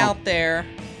 He's out there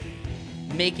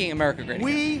making America great again.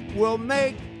 We will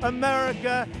make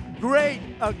America great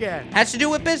again. Has to do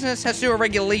with business, has to do with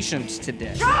regulations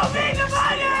today. Show me the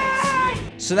money!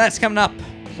 So that's coming up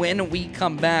when we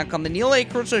come back on the Neil A.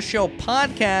 Carousso Show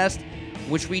podcast,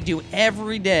 which we do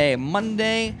every day,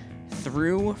 Monday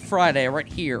through Friday, right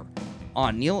here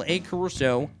on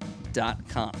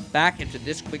NeilACarousso.com. Back into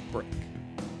this quick break.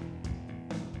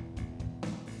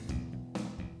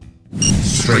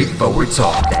 Straightforward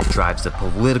talk that drives the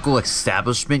political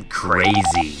establishment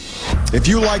crazy. If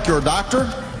you like your doctor,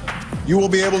 you will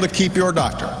be able to keep your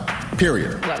doctor.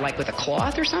 Period. What, like with a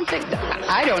cloth or something?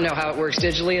 I don't know how it works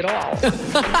digitally at all.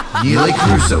 Neil A.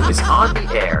 Carousso is on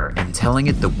the air and telling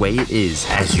it the way it is,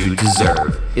 as you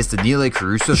deserve. It's the Neil A.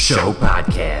 Carousso Show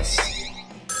podcast.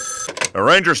 A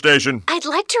ranger station. I'd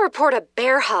like to report a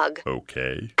bear hug.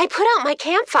 Okay. I put out my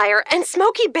campfire and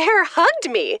Smokey Bear hugged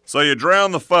me. So you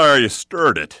drowned the fire, you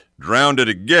stirred it, drowned it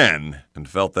again, and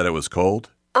felt that it was cold?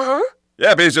 Uh-huh.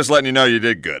 Yeah, he's just letting you know you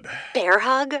did good. Bear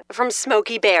hug from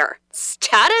Smokey Bear.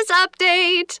 Status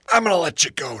update. I'm gonna let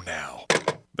you go now.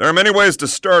 There are many ways to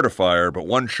start a fire, but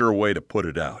one sure way to put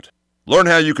it out. Learn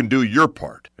how you can do your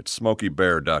part at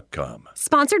SmokeyBear.com.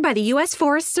 Sponsored by the U.S.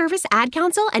 Forest Service, Ad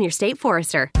Council, and your state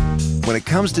forester. When it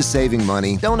comes to saving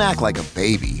money, don't act like a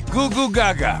baby. Goo goo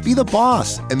gaga. Be the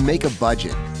boss and make a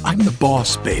budget. I'm the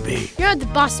boss, baby. You're the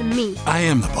boss of me. I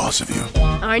am the boss of you.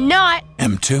 Are not.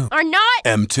 M2. Are not.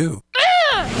 M2.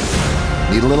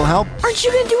 Need a little help? Aren't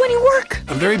you going to do any work?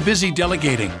 I'm very busy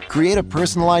delegating. Create a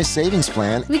personalized savings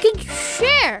plan. We could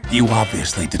share. You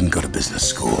obviously didn't go to business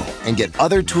school. And get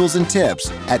other tools and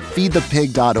tips at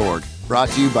feedthepig.org. Brought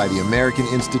to you by the American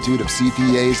Institute of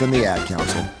CPAs and the Ad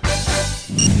Council.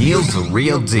 Neil's the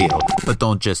real deal, but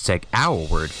don't just take our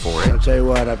word for it. I'll tell you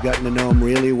what, I've gotten to know him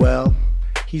really well.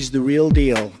 He's the real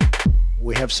deal.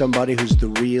 We have somebody who's the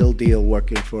real deal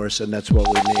working for us, and that's what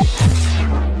we need.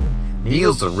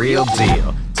 Neil's the real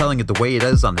deal, telling it the way it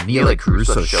is on the Neil A.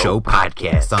 Carousso Show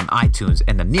podcast on iTunes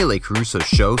and the Neil A. Carousso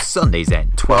Show Sundays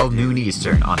at 12 noon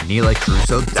Eastern on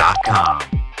NeilACarousso.com.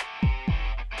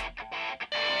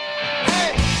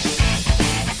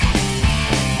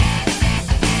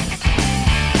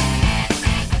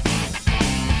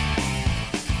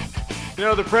 You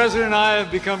know, the president and I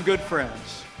have become good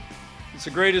friends. It's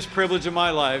the greatest privilege of my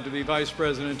life to be vice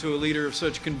president to a leader of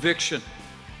such conviction,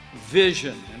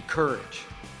 vision, and courage.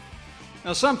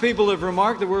 Now, some people have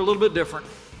remarked that we're a little bit different.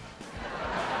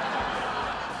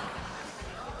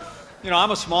 You know, I'm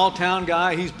a small town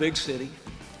guy, he's big city.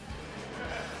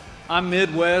 I'm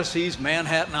Midwest, he's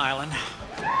Manhattan Island.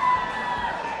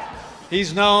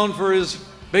 He's known for his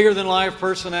bigger than life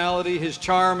personality, his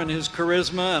charm, and his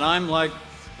charisma, and I'm like,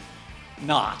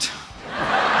 not.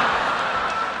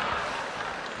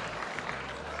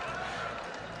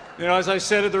 You know, as I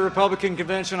said at the Republican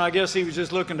convention, I guess he was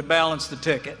just looking to balance the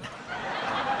ticket.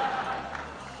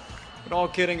 But all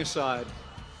kidding aside,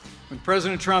 when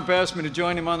President Trump asked me to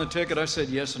join him on the ticket, I said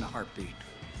yes in a heartbeat.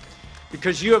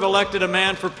 Because you have elected a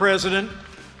man for president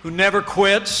who never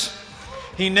quits,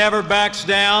 he never backs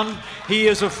down, he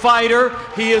is a fighter,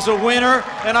 he is a winner,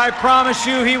 and I promise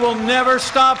you he will never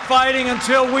stop fighting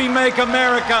until we make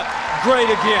America great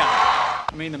again.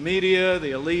 I mean, the media,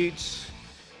 the elites,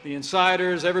 the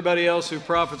insiders, everybody else who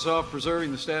profits off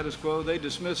preserving the status quo, they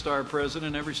dismissed our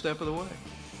president every step of the way.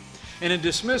 And in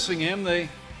dismissing him, they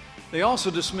also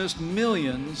dismissed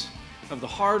millions of the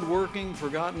hard-working,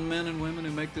 forgotten men and women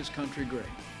who make this country great.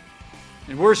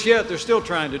 And worse yet, they're still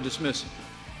trying to dismiss him.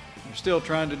 They're still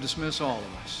trying to dismiss all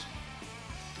of us.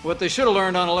 What they should have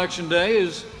learned on Election Day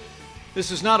is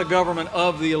this is not a government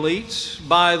of the elites,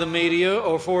 by the media,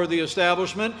 or for the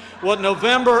establishment. What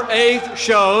November 8th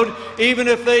showed, even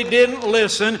if they didn't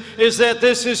listen, is that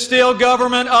this is still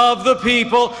government of the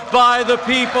people, by the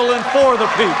people, and for the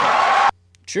people.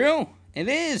 True, it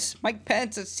is. Mike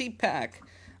Pence at CPAC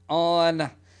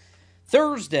on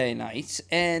Thursday night,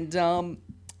 and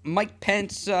Mike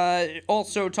Pence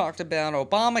also talked about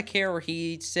Obamacare.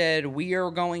 He said,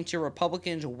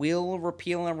 Republicans will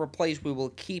repeal and replace. We will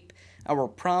keep our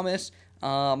promise.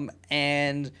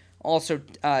 And also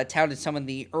touted some of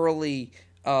the early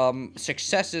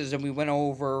successes that we went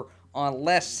over on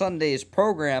last Sunday's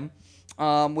program,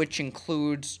 which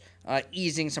includes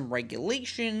easing some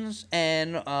regulations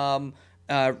and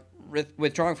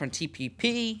withdrawing from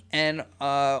TPP, and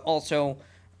also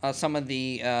some of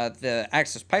the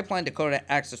Access Pipeline, Dakota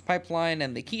Access Pipeline,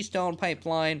 and the Keystone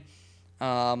Pipeline,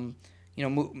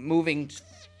 moving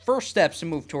first steps to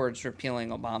move towards repealing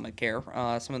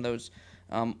Obamacare. Some of those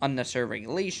unnecessary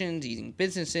regulations, easing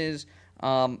businesses,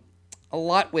 a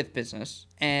lot with business,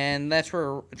 and that's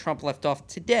where Trump left off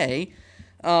today.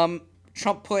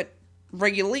 Trump put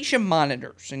regulation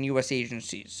monitors in U.S.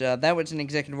 agencies. That was an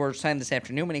executive order signed this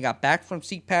afternoon when he got back from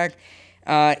CPAC.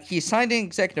 He signed an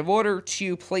executive order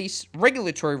to place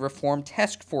regulatory reform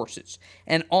task forces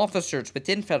and officers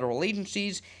within federal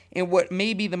agencies in what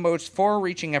may be the most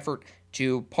far-reaching effort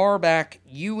to par back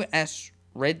U.S.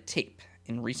 red tape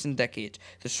in recent decades.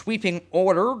 The sweeping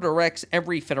order directs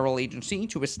every federal agency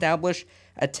to establish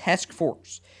a task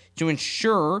force to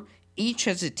ensure each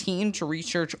has a team to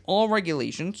research all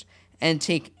regulations and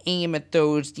take aim at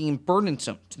those deemed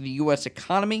burdensome to the U.S.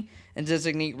 economy, and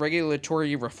designate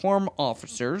regulatory reform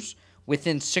officers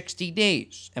within 60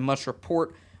 days and must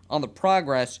report on the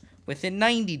progress within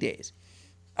 90 days.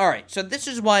 All right, so this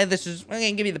is why I'm going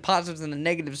to give you the positives and the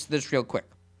negatives to this real quick.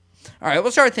 All right,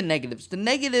 we'll start with the negatives. The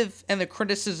negative and the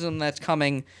criticism that's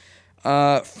coming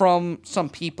from some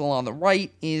people on the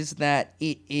right is that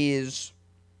it is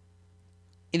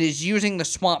using the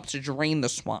swamp to drain the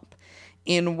swamp,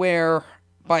 in where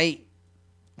by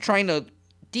trying to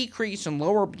decrease and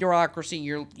lower bureaucracy,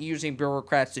 you're using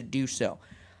bureaucrats to do so.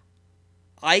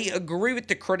 I agree with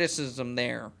the criticism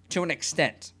there to an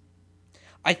extent.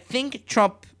 I think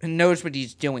Trump knows what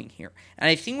he's doing here. And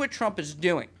I think what Trump is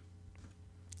doing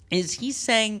is he's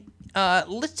saying,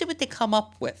 let's see what they come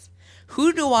up with.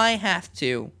 Who do I have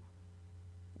to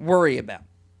worry about?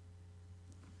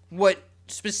 What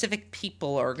specific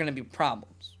people are going to be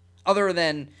problems, other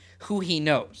than who he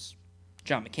knows?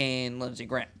 John McCain, Lindsey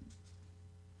Graham,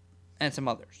 and some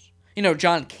others. You know,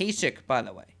 John Kasich, by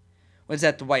the way, was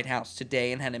at the White House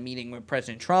today and had a meeting with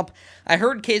President Trump. I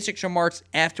heard Kasich's remarks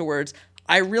afterwards.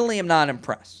 I really am not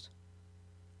impressed.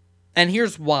 And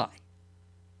here's why.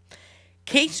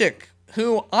 Kasich,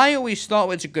 who I always thought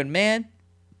was a good man,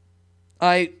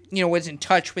 I was in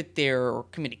touch with their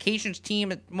communications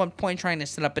team at one point trying to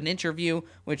set up an interview,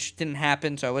 which didn't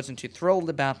happen, so I wasn't too thrilled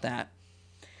about that.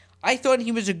 I thought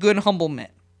he was a good, humble man,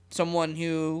 someone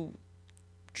who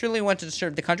truly wanted to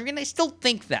serve the country, and I still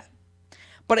think that.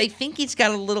 But I think he's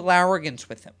got a little arrogance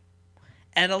with him.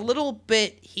 And a little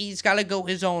bit, he's got to go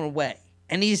his own way.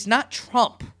 And he's not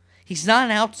Trump. He's not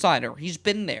an outsider. He's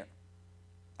been there.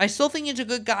 I still think he's a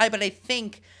good guy, but I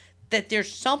think that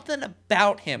there's something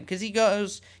about him. Because he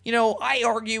goes, I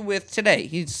argue with today.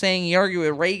 He's saying he argued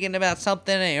with Reagan about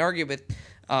something, and he argued with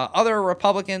other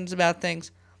Republicans about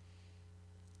things.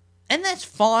 And that's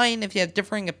fine if you have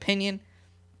differing opinion.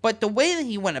 But the way that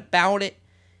he went about it,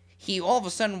 he all of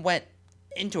a sudden went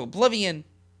into oblivion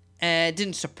and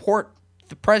didn't support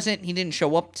the president. He didn't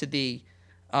show up to the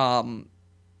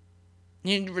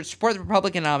he didn't support the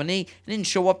Republican nominee. He didn't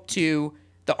show up to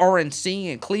the RNC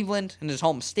in Cleveland, in his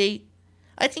home state.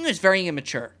 I think it was very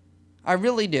immature. I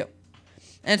really do.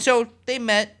 And so they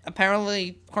met.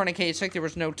 Apparently, according to Kasich, there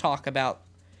was no talk about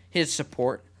his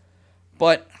support.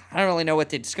 But I don't really know what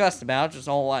they discussed about. Just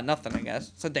a whole lot of nothing, I guess.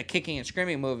 It's like that Kicking and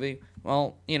Screaming movie.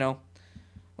 Well,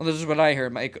 this is what I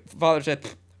heard. My father said,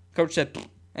 Coach said,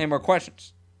 any more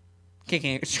questions?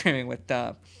 Kicking and Screaming with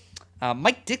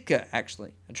Mike Ditka,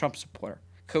 actually, a Trump supporter.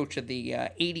 Coach of the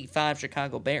 85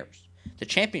 Chicago Bears. The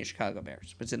champion Chicago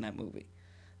Bears was in that movie.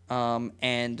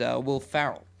 And Will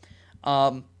Ferrell.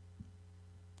 In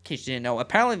case you didn't know.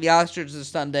 Apparently the Oscars this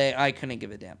Sunday. I couldn't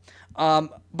give a damn.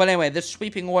 But anyway, this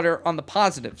sweeping order on the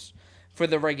positives for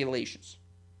the regulations.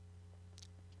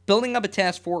 Building up a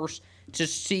task force to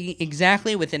see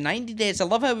exactly within 90 days. I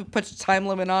love how he puts a time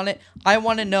limit on it. I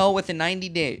want to know within 90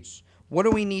 days. What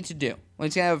do we need to do?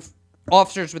 Let's have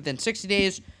officers within 60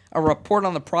 days, a report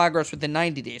on the progress within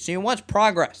 90 days. So he wants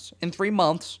progress in 3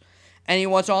 months, and he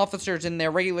wants officers and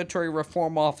their regulatory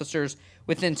reform officers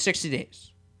within 60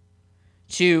 days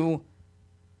to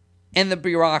end the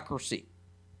bureaucracy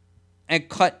and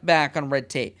cut back on red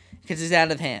tape because it's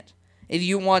out of hand. If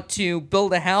you want to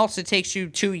build a house, it takes you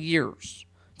 2 years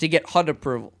to get HUD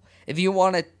approval. If you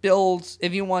want to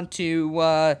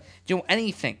do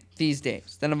anything these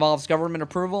days that involves government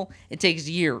approval, it takes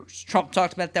years. Trump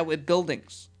talked about that with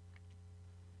buildings.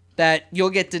 That you'll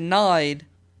get denied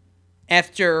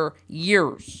after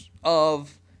years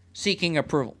of seeking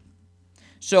approval.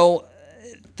 So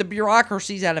the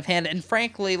bureaucracy's out of hand. And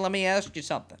frankly, let me ask you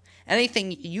something.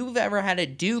 Anything you've ever had to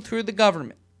do through the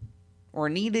government or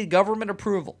needed government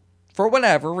approval for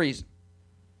whatever reason,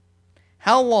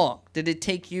 how long did it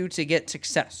take you to get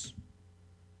success?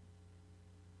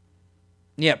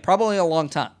 Yeah, probably a long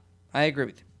time. I agree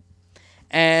with you.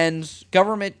 And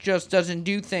government just doesn't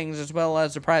do things as well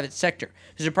as the private sector.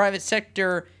 Because the private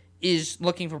sector is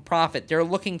looking for profit. They're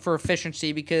looking for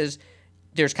efficiency because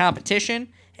there's competition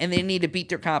and they need to beat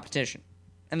their competition.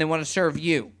 And they want to serve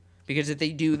you. Because if they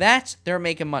do that, they're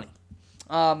making money.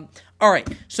 All right,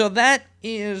 so that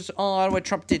is on what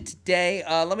Trump did today.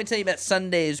 Let me tell you about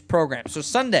Sunday's program. So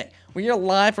Sunday, we are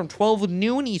live from 12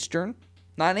 noon Eastern,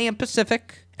 9 a.m.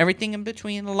 Pacific, everything in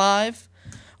between live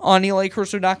on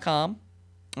NeilACarousso.com.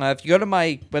 If you go to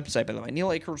my website, by the way,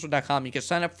 NeilACarousso.com, you can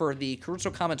sign up for the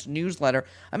Carousso Comments newsletter.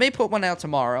 I may put one out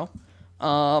tomorrow.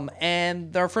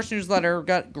 And our first newsletter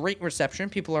got great reception.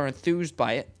 People are enthused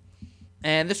by it.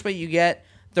 And this way you get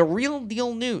the real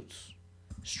deal news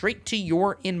straight to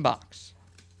your inbox.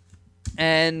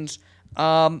 And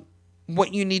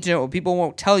what you need to know, people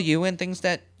won't tell you, and things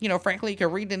that, frankly, you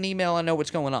can read an email and know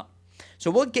what's going on.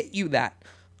 So we'll get you that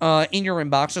in your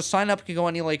inbox. So sign up. You can go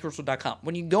on NeilACarousso.com.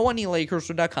 When you go on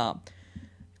NeilACarousso.com,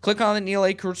 click on the Neil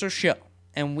A. Carousso Show.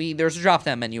 And there's a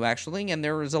drop-down menu, actually, and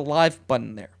there is a live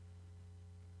button there.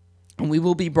 And we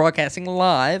will be broadcasting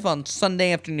live on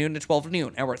Sunday afternoon at 12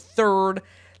 noon, our third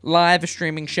live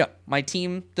streaming show. My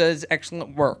team does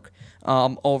excellent work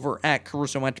over at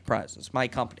Carousso Enterprises, my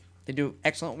company. They do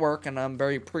excellent work, and I'm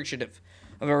very appreciative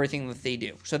of everything that they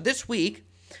do. So this week,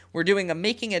 we're doing a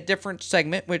Making a Difference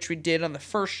segment, which we did on the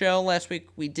first show. Last week,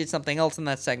 we did something else in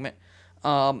that segment.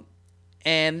 And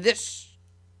this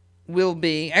will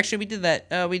be... Actually, we did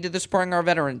that. We did the Supporting Our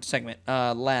Veterans segment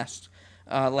last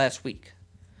week.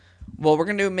 Well, we're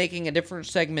going to do a Making a Difference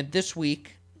segment this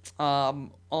week on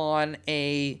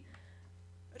a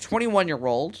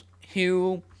 21-year-old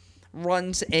who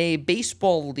runs a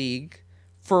baseball league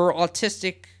for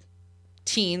autistic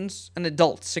teens and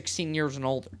adults, 16 years and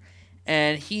older.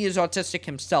 And he is autistic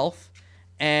himself,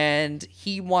 and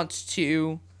he wants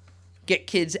to get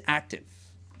kids active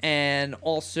and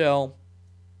also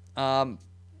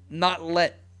not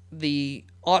let the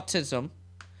autism,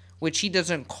 which he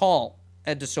doesn't call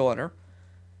a disorder,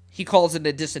 he calls it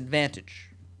a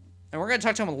disadvantage. And we're going to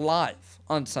talk to him live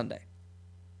on Sunday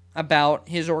about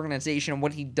his organization and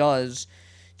what he does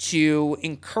to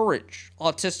encourage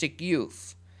autistic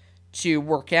youth to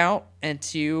work out and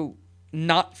to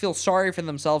not feel sorry for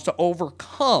themselves, to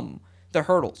overcome the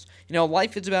hurdles. You know,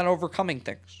 life is about overcoming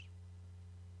things.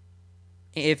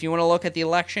 If you want to look at the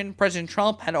election, President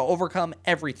Trump had to overcome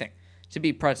everything to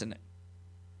be president.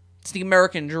 It's the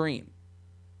American dream.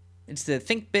 It's to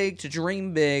think big, to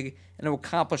dream big, and to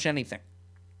accomplish anything.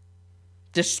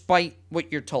 Despite what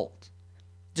you're told.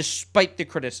 Despite the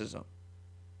criticism.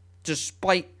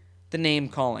 Despite the name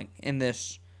calling in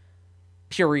this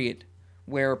period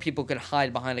where people could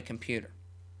hide behind a computer.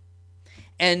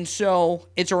 And so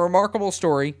it's a remarkable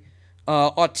story.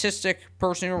 Autistic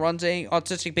person who runs a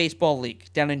autistic baseball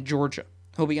league down in Georgia.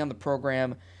 He'll be on the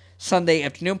program Sunday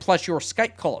afternoon, plus your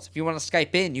Skype calls. If you want to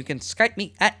Skype in, you can Skype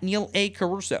me at Neil A.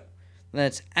 Carousso.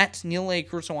 That's at Neil A.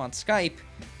 Carousso on Skype.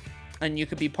 And you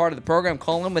could be part of the program.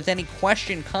 Call in with any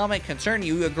question, comment, concern.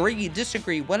 You agree, you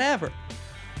disagree, whatever.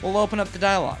 We'll open up the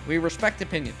dialogue. We respect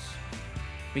opinions.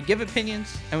 We give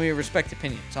opinions, and we respect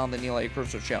opinions on the Neil A.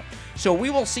 Carousso Show. So we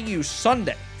will see you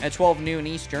Sunday at 12 noon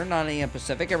Eastern, 9 a.m.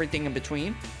 Pacific, everything in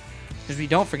between, because we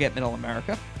don't forget Middle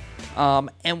America.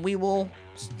 And we will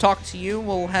talk to you.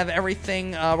 We'll have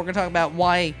everything. We're going to talk about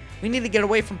why we need to get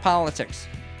away from politics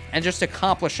and just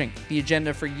accomplishing the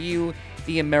agenda for you,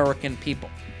 the American people.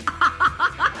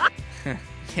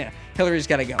 Yeah, Hillary's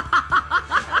got to go.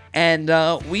 And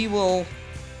we will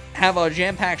have a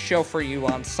jam-packed show for you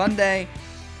on Sunday.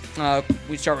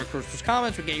 We start with Carousso's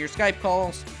comments, we get your Skype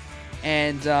calls,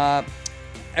 and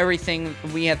everything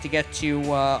we have to get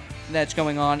to that's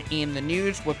going on in the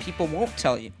news, what people won't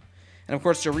tell you. And, of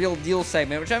course, the Real Deal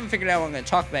segment, which I haven't figured out what I'm going to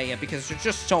talk about yet because there's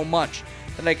just so much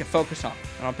that I can focus on.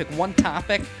 And I'll pick one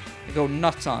topic and go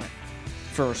nuts on it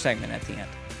for a segment at the end.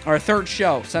 Our third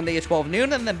show, Sunday at 12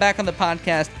 noon, and then back on the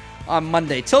podcast on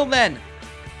Monday. Till then,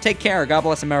 take care. God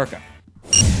bless America.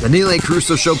 The Neil A.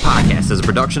 Carousso Show podcast is a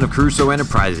production of Carousso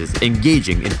Enterprises,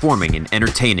 engaging, informing, and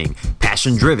entertaining.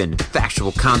 Passion-driven,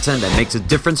 factual content that makes a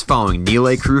difference. Following Neil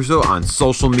A. Carousso on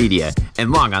social media.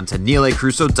 And log on to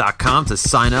neilacarousso.com to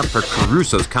sign up for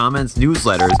Carousso's comments,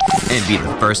 newsletters, and be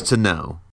the first to know.